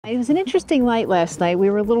It was an interesting night last night. We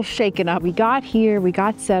were a little shaken up. We got here, we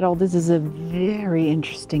got settled. This is a very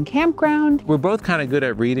interesting campground. We're both kind of good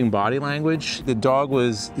at reading body language. The dog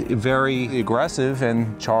was very aggressive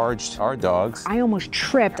and charged our dogs. I almost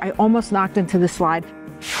tripped. I almost knocked into the slide.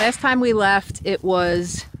 Last time we left, it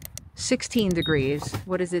was 16 degrees.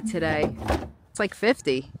 What is it today? It's like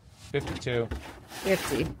 50. 52.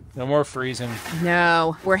 50. No more freezing.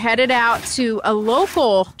 No. We're headed out to a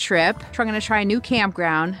local trip. We're going to try a new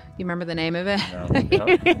campground. You remember the name of it? No.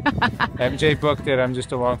 MJ booked it. I'm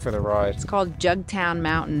just along for the ride. It's called Jugtown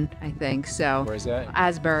Mountain, I think. So where's that?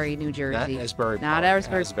 Asbury, New Jersey. Not Asbury Park. Not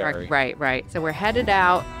Asbury Park. Right, right. So we're headed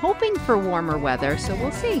out hoping for warmer weather. So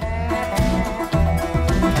we'll see.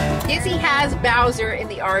 Izzy has Bowser in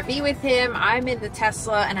the RV with him. I'm in the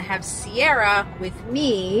Tesla and I have Sierra with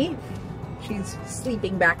me. She's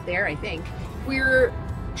sleeping back there, I think. We're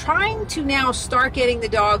trying to now start getting the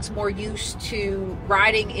dogs more used to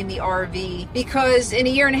riding in the RV because in a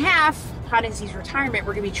year and a half, upon Izzy's retirement,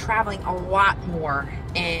 we're going to be traveling a lot more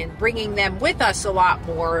and bringing them with us a lot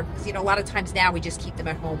more. You know, a lot of times now we just keep them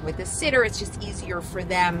at home with a sitter. It's just easier for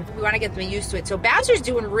them. We want to get them used to it. So Bowser's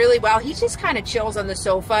doing really well. He just kind of chills on the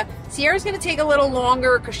sofa. Sierra's going to take a little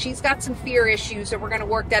longer because she's got some fear issues, so we're going to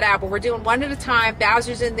work that out. But we're doing one at a time.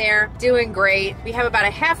 Bowser's in there doing great. We have about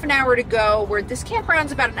a half an hour to go. This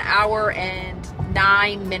campground's about an hour and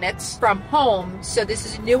 9 minutes from home. So this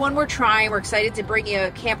is a new one we're trying. We're excited to bring you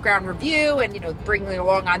a campground review and, you know, bring you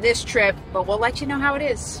along on this trip, but we'll let you know how it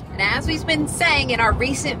is. And as we've been saying in our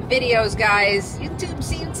recent videos, guys, YouTube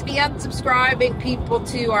seems to be unsubscribing people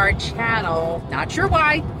to our channel. Not sure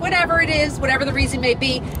why, whatever it is, whatever the reason may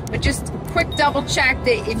be, but just quick double check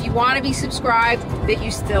that if you want to be subscribed, that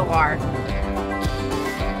you still are.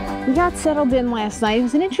 We got settled in last night. It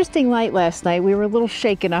was an interesting night last night. We were a little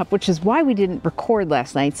shaken up, which is why we didn't record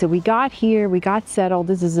last night. So we got here, we got settled.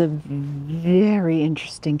 This is a very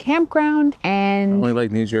interesting campground, and Only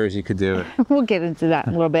like New Jersey could do it. We'll get into that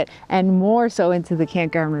in a little bit, and more so into the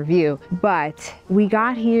campground review. But we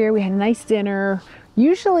got here, we had a nice dinner.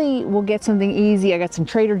 Usually we'll get something easy. I got some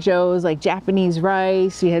Trader Joe's, like Japanese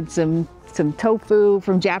rice. We had some tofu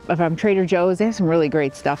from Trader Joe's. They have some really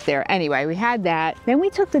great stuff there. Anyway, we had that. Then we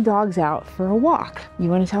took the dogs out for a walk. You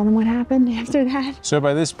want to tell them what happened after that? So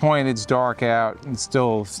by this point, it's dark out. It's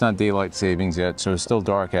not daylight savings yet, so it's still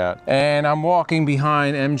dark out. And I'm walking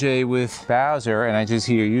behind MJ with Bowser, and I just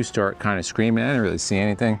hear you start kind of screaming. I didn't really see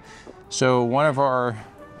anything. So one of our,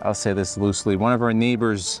 I'll say this loosely, one of our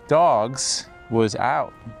neighbor's dogs was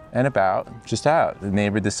out and about, just out. The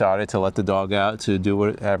neighbor decided to let the dog out to do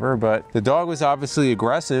whatever, but the dog was obviously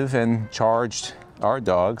aggressive and charged our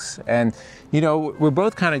dogs. And, you know, we're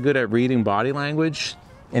both kind of good at reading body language.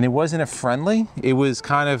 And it wasn't a friendly, it was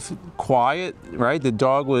kind of quiet, right? The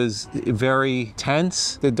dog was very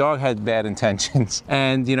tense. The dog had bad intentions.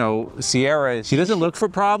 And, you know, Sierra, she doesn't look for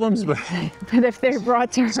problems, but if they're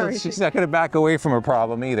brought to her, so she's not gonna back away from a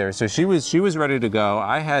problem either. So she was ready to go.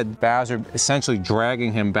 I had Bowser essentially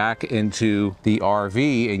dragging him back into the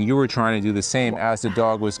RV, and you were trying to do the same as the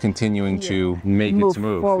dog was continuing to make its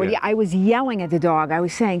move. Forward. Yeah, I was yelling at the dog. I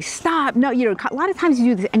was saying, stop. No, you know, a lot of times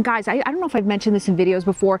you do this. And guys, I don't know if I've mentioned this in videos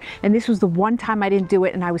before, and this was the one time I didn't do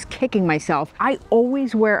it and I was kicking myself. I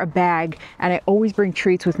always wear a bag and I always bring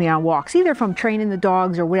treats with me on walks, either if I'm training the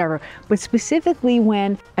dogs or whatever, but specifically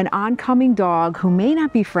when an oncoming dog who may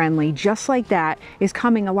not be friendly, just like that, is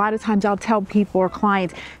coming, a lot of times I'll tell people or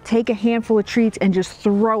clients, take a handful of treats and just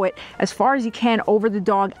throw it as far as you can over the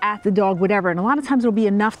dog, at the dog, whatever. And a lot of times it'll be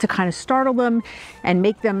enough to kind of startle them and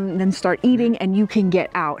make them then start eating, and you can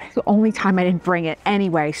get out. It's the only time I didn't bring it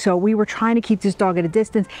anyway. So we were trying to keep this dog at a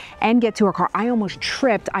distance and get to our car. I almost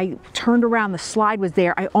tripped. I turned around, the slide was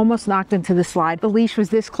there. I almost knocked into the slide. The leash was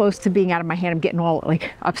this close to being out of my hand. I'm getting all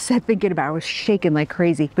like upset thinking about it. I was shaking like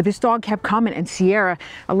crazy. But this dog kept coming, and Sierra,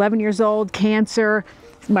 11 years old, cancer,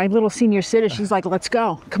 my little senior citizen, she's like, let's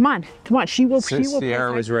go. Come on, come on. She will.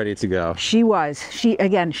 Sierra was ready to go. She was. She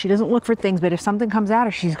doesn't look for things, but if something comes at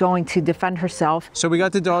her, she's going to defend herself. So we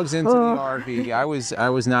got the dogs into the RV. I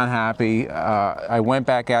was not happy. I went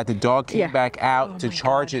back out. The dog came back out to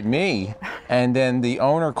charge at me, and then the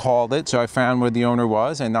owner called it. So I found where the owner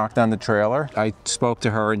was. I knocked on the trailer. I spoke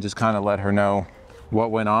to her and just kind of let her know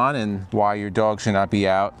what went on and why your dog should not be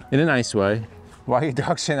out, in a nice way, why your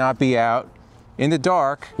dog should not be out in the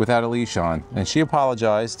dark without a leash on. And she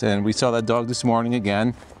apologized, and we saw that dog this morning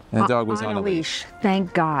again, and the dog was on a leash.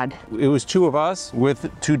 Thank God. It was two of us with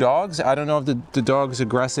two dogs. I don't know if the dog is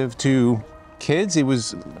aggressive to kids. He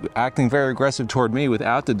was acting very aggressive toward me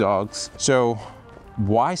without the dogs. So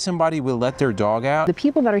why somebody would let their dog out. The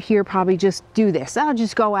people that are here probably just do this. I'll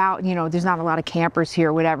just go out, you know, there's not a lot of campers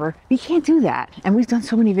here, whatever. You can't do that. And we've done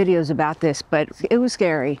so many videos about this, but it was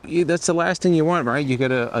scary. That's the last thing you want, right? You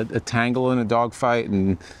get a tangle in a dog fight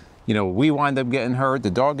and, you know, we wind up getting hurt,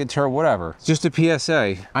 the dog gets hurt, whatever. Just a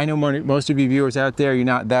PSA. I know most of you viewers out there, you're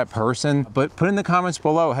not that person, but put in the comments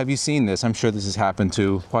below, have you seen this? I'm sure this has happened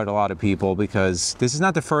to quite a lot of people, because this is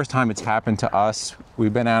not the first time it's happened to us.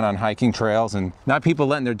 We've been out on hiking trails and not people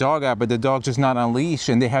letting their dog out, but the dog's just not on leash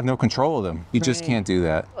and they have no control of them. You just can't do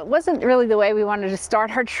that. It wasn't really the way we wanted to start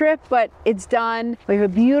our trip, but it's done. We have a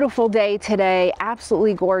beautiful day today,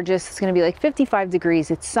 absolutely gorgeous. It's gonna be like 55 degrees,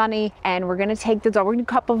 it's sunny, and we're gonna take the dog, we're gonna do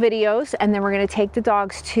a couple videos, and then we're gonna take the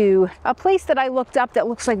dogs to a place that I looked up that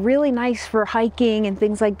looks like really nice for hiking and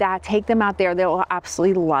things like that. Take them out there, they'll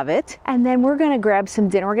absolutely love it. And then we're gonna grab some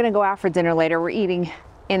dinner. We're gonna go out for dinner later. We're eating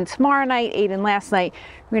in tomorrow night, ate in last night.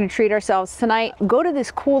 We're gonna treat ourselves tonight. Go to this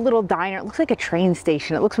cool little diner. It looks like a train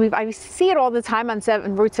station. It looks, I see it all the time on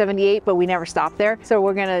Route 78, but we never stop there. So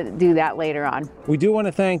we're gonna do that later on. We do want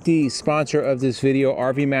to thank the sponsor of this video,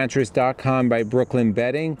 RVmattress.com by Brooklyn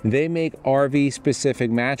Bedding. They make RV specific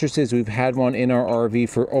mattresses. We've had one in our RV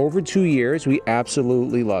for over 2 years. We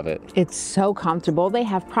absolutely love it. It's so comfortable. They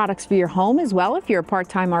have products for your home as well. If you're a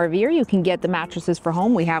part-time RVer, you can get the mattresses for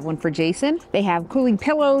home. We have one for Jason. They have cooling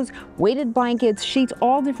pillows, weighted blankets, sheets,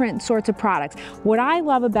 all different sorts of products. What I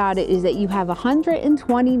love about it is that you have a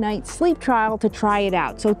 120 night sleep trial to try it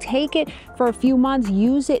out. So take it for a few months,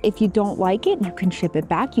 use it. If you don't like it, you can ship it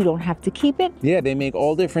back. You don't have to keep it. Yeah, they make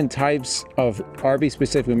all different types of RV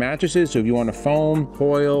specific mattresses. So if you want a foam,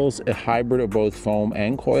 coils, a hybrid of both foam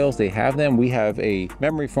and coils, they have them. We have a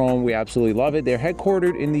memory foam. We absolutely love it. They're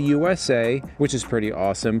headquartered in the USA, which is pretty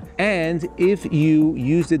awesome. And if you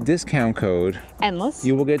use the discount code Endless,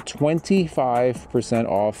 you will get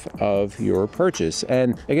 25% off of your purchase.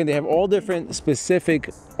 And again, they have all different specific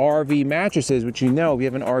RV mattresses, which, you know, if you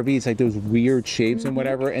have an RV, it's like those weird shapes and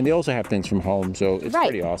whatever. And they also have things from home, so it's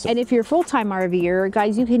pretty awesome. And if you're a full-time RVer,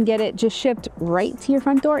 guys, you can get it just shipped right to your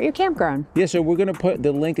front door at your campground. Yeah, so we're gonna put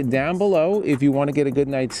the link down below if you want to get a good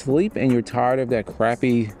night's sleep and you're tired of that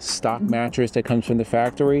crappy stock mattress that comes from the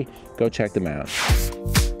factory. Go check them out.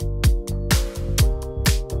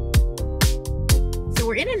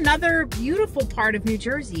 We're in another beautiful part of New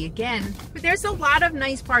Jersey again, but there's a lot of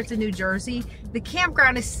nice parts of New Jersey. The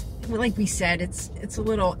campground is, like we said, it's a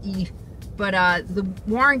little but the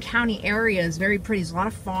Warren County area is very pretty. There's a lot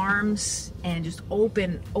of farms and just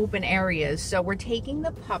open areas. So we're taking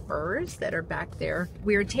the puppers that are back there.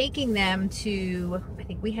 We're taking them to, I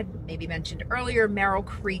think we had maybe mentioned earlier, Merrill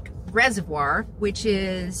Creek Reservoir, which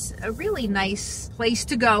is a really nice place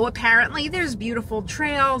to go. Apparently there's beautiful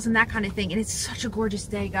trails and that kind of thing, and it's such a gorgeous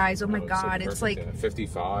day, guys. Oh my god, it's like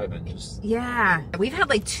 55 and just, yeah, we've had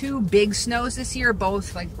like 2 big snows this year,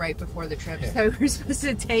 both like right before the trip that we were supposed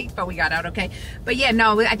to take, but we got out okay. But yeah,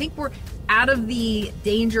 no, I think we're out of the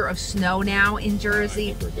danger of snow now in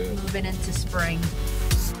Jersey, moving into spring.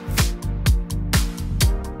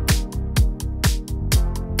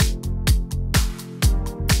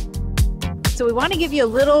 So we want to give you a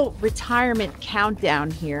little retirement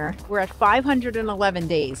countdown here. We're at 511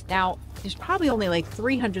 days. Now, there's probably only like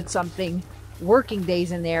 300 something working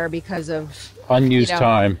days in there because of unused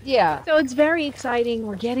time. Yeah. So it's very exciting.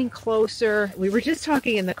 We're getting closer. We were just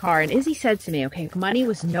talking in the car and Izzy said to me, okay, if money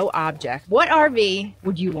was no object, what RV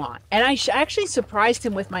would you want? And I actually surprised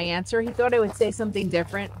him with my answer. He thought I would say something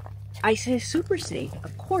different. I said Super C,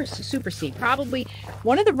 of course, a Super C. Probably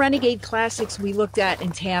one of the Renegade Classics we looked at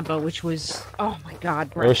in Tampa, which was, oh my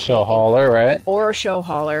God. Or a show hauler, right? Or a show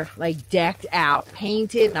hauler, like decked out,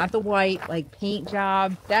 painted, not the white, like paint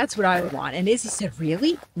job. That's what I would want. And Izzy said,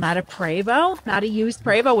 really? Not a Prevost? Not a used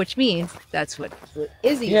Prevost? Which means that's what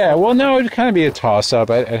Izzy said. Yeah, well, no, it'd kind of be a toss-up.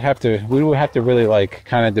 We would have to really like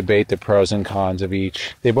kind of debate the pros and cons of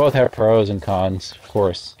each. They both have pros and cons, of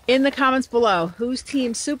course. In the comments below, whose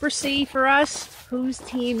team Super C for us? Whose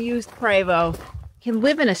team used Prevost? You can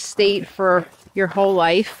live in a state for your whole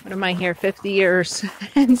life. What am I here, 50 years,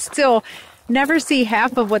 and still never see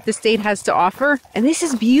half of what the state has to offer. And this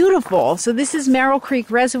is beautiful. So this is Merrill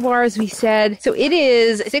Creek Reservoir, as we said. So it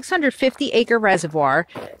is a 650-acre reservoir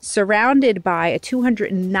surrounded by a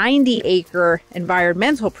 290-acre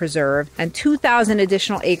environmental preserve and 2,000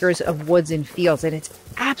 additional acres of woods and fields. And it's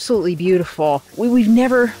absolutely beautiful. We've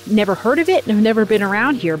never heard of it and have never been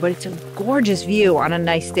around here, but it's a gorgeous view on a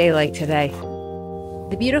nice day like today.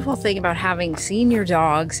 The beautiful thing about having senior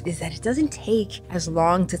dogs is that it doesn't take as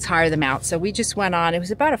long to tire them out. So we just went on, it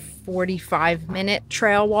was about a 45-minute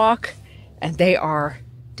trail walk, and they are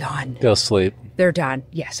done. They'll sleep. They're done.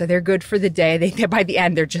 Yeah, so they're good for the day. They by the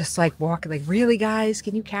end, they're just like walking, like, really, guys,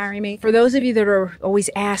 can you carry me? For those of you that are always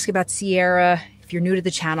ask about Sierra, if you're new to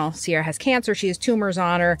the channel, Sierra has cancer. She has tumors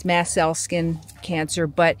on her. It's mast cell skin cancer.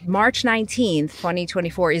 But March 19th,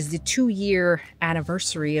 2024 is the 2-year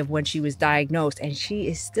anniversary of when she was diagnosed. And she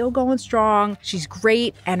is still going strong. She's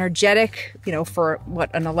great, energetic, you know, for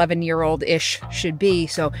what an 11-year-old-ish should be.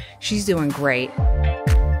 So she's doing great.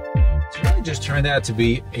 It's really just turned out to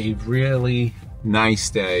be a really nice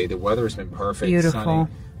day. The weather has been perfect. Beautiful. Sunny.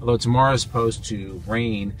 Although tomorrow's supposed to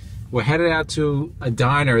rain. We're headed out to a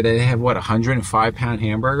diner. They have, what, a 105-pound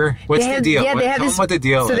hamburger? What's the deal? Yeah, Tell them what the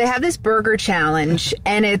deal is. So they have this burger challenge,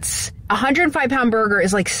 and it's a 105-pound burger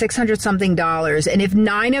is like $600-something. And if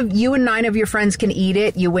 9 of your friends can eat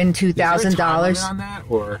it, you win $2,000. On that,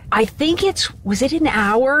 or I think was it an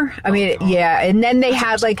hour? I mean, yeah. And then they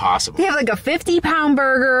have like possible. They have like a 50-pound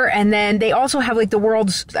burger, and then they also have like the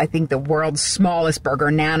world's smallest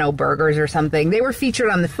burger, nano burgers or something. They were featured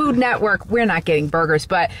on the Food Network. We're not getting burgers,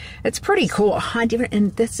 but it's pretty cool.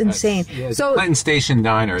 And that's insane. Yeah, so Clinton Station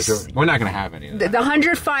diners. We're not going to have any of that. The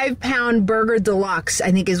 105-pound burger deluxe,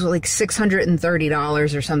 I think, is like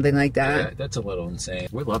 $630 or something like that. Yeah, that's a little insane.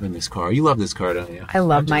 We're loving this car. You love this car, don't you? I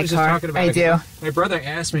love my car. I do. My brother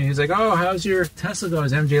asked me, he's like, oh, how's your Tesla going?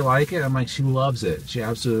 Does MJ like it? I'm like, she loves it. She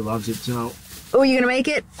absolutely loves it. So, oh, you gonna make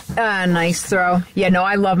it? Nice throw. Yeah, no,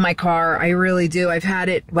 I love my car. I really do. I've had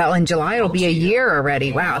it, well, in July it'll be a year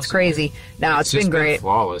already. Wow, it's crazy. No, it's been great.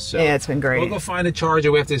 Flawless. So yeah, it's been great. We'll go find a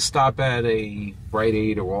charger. We have to stop at a Rite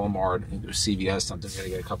Aid or Walmart or CVS, something. We're gonna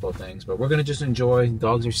get a couple of things, but we're gonna just enjoy.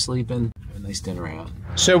 Dogs are sleeping. Have a nice dinner out.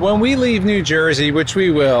 So when we leave New Jersey, which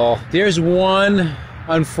we will, there's one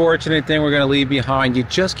unfortunate thing we're going to leave behind. You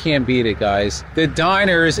just can't beat it, guys. The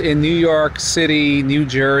diners in New York City, New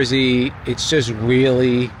Jersey, it's just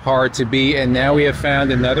really hard to beat. And now we have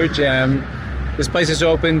found another gem. This place is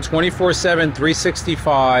open 24/7,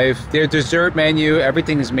 365. Their dessert menu,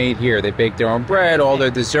 everything is made here. They bake their own bread, all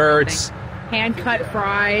their desserts. Hand-cut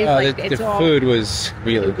fries. The food was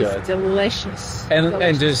really good. Delicious.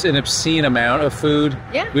 And just an obscene amount of food.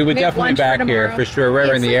 Yeah. We would definitely be back here for sure.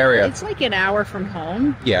 We're in the area. It's like an hour from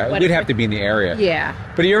home. Yeah, we'd have to be in the area. Yeah.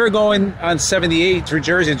 But if you're ever going on 78 through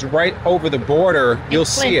Jersey, it's right over the border. You'll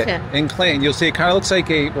see it. In Clinton. You'll see it kind of looks like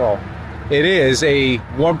it is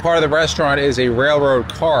one part of the restaurant is a railroad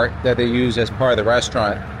cart that they use as part of the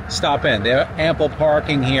restaurant. Stop in. They have ample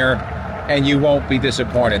parking here, and you won't be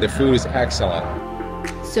disappointed. The food is excellent.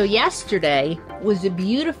 So yesterday was a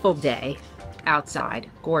beautiful day outside.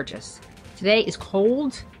 Gorgeous. Today is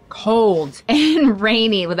cold and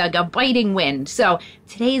rainy with like a biting wind. So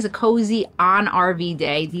today is a cozy on RV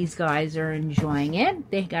day. These guys are enjoying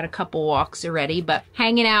it. They got a couple walks already, but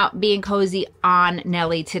hanging out, being cozy on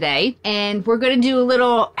Nelly today. And we're going to do a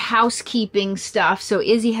little housekeeping stuff. So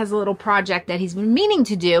Izzy has a little project that he's been meaning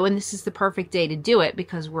to do, and this is the perfect day to do it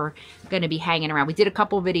because we're going to be hanging around. We did a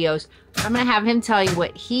couple videos. I'm going to have him tell you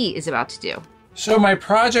what he is about to do. So my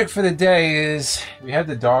project for the day is, we have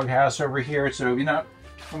the doghouse over here. So if you're not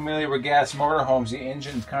familiar with gas motorhomes, the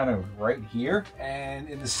engine's kind of right here, and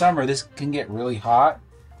in the summer this can get really hot.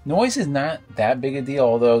 Noise is not that big a deal,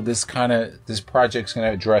 although this project's going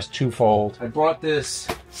to address twofold. I brought this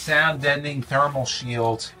sound deadening thermal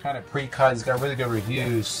shield, kind of pre-cut. It's got really good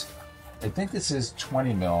reviews. I think this is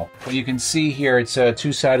 20 mil. But you can see here it's a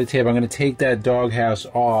two-sided table. I'm going to take that doghouse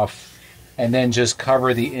off and then just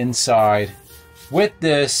cover the inside with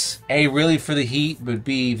this, A, really for the heat, but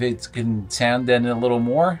B, if it can sound deaden a little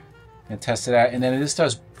more, and test it out. And then if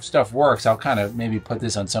this stuff works, I'll kind of maybe put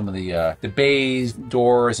this on some of the bays,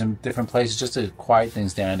 doors, and different places just to quiet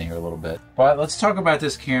things down here a little bit. But let's talk about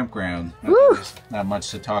this campground. There's not much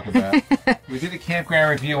to talk about. We did a campground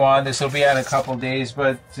review on this. It'll be out in a couple of days,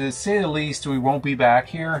 but to say the least, we won't be back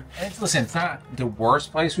here. And listen, it's not the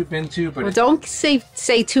worst place we've been to, but don't say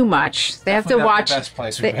too much. They have to watch. The best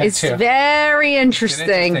place we've been to. It's very interesting. It's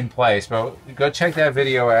an interesting place, but go check that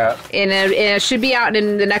video out. And it should be out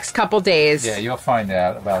in the next couple days. Yeah, you'll find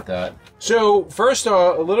out about that. So first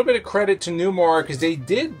off, a little bit of credit to Newmar, because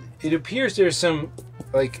it appears there's some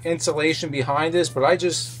like insulation behind this, but I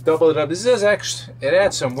just doubled it up. This is actually, it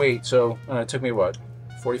adds some weight, so it took me what,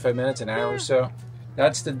 45 minutes, an hour or so.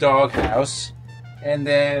 That's the dog house. And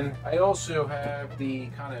then I also have the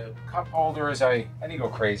kind of cup holders. I didn't go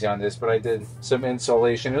crazy on this, but I did some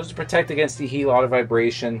insulation. It was to protect against the heat, a lot of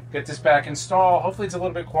vibration. Get this back installed. Hopefully it's a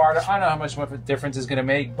little bit quieter. I don't know how much of a difference it's gonna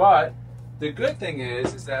make, but the good thing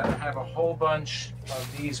is that I have a whole bunch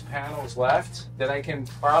of these panels left that I can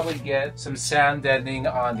probably get some sound deadening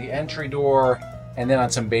on the entry door and then on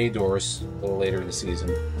some bay doors a little later in the season.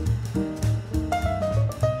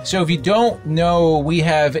 So if you don't know, we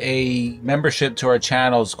have a membership to our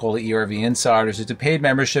channel. It's called the ERV Insiders. It's a paid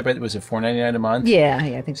membership. It was $4.99 a month. Yeah,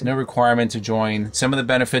 I think so. No requirement to join. Some of the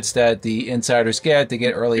benefits that the insiders get, they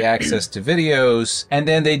get early access to videos. And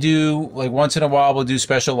then they do, like once in a while, we'll do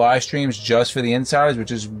special live streams just for the insiders,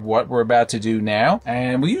 which is what we're about to do now.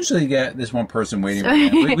 And we usually get this one person waiting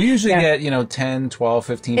right now. We usually get, 10, 12,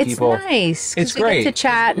 15 people. It's nice. It's great. To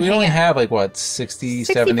chat. We only have like what, 60,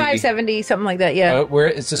 65, 70, something like that, yeah.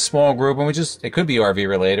 It's a small group, and it could be RV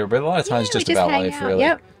related, but a lot of times just about life, really.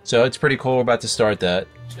 Yep. So it's pretty cool. We're about to start that.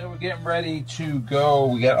 So we're getting ready to go.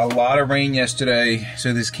 We got a lot of rain yesterday.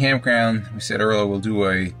 So this campground, we said earlier, we'll do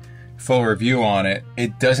a full review on it.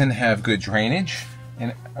 It doesn't have good drainage.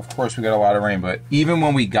 And of course we got a lot of rain, but even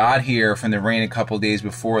when we got here from the rain a couple of days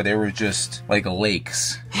before, there were just like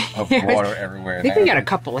lakes of water everywhere. I think we got a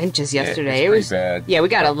couple inches yesterday. It was bad. Yeah, we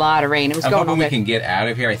got a lot of rain. It was I'm going hoping we can get out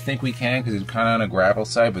of here. I think we can because it's kind of on a gravel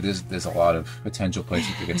side, but there's a lot of potential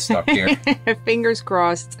places to get stuck here. Fingers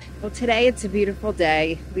crossed. Well, today it's a beautiful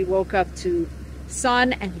day. We woke up to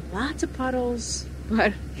sun and lots of puddles,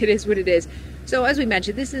 but it is what it is. So as we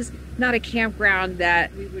mentioned, this is not a campground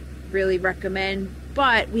that we would really recommend,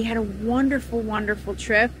 but we had a wonderful, wonderful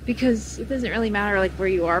trip because it doesn't really matter like where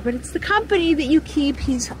you are, but it's the company that you keep.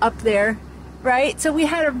 He's up there, right? So we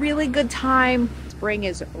had a really good time. Spring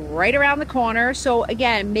is right around the corner. So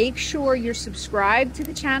again, make sure you're subscribed to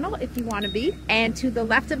the channel if you want to be. And to the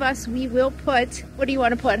left of us, we will put, what do you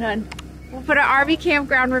want to put, hon? We'll put our RV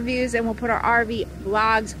campground reviews and we'll put our RV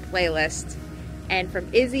vlogs playlist. And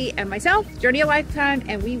from Izzy and myself, Journey a Lifetime,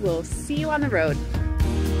 and we will see you on the road.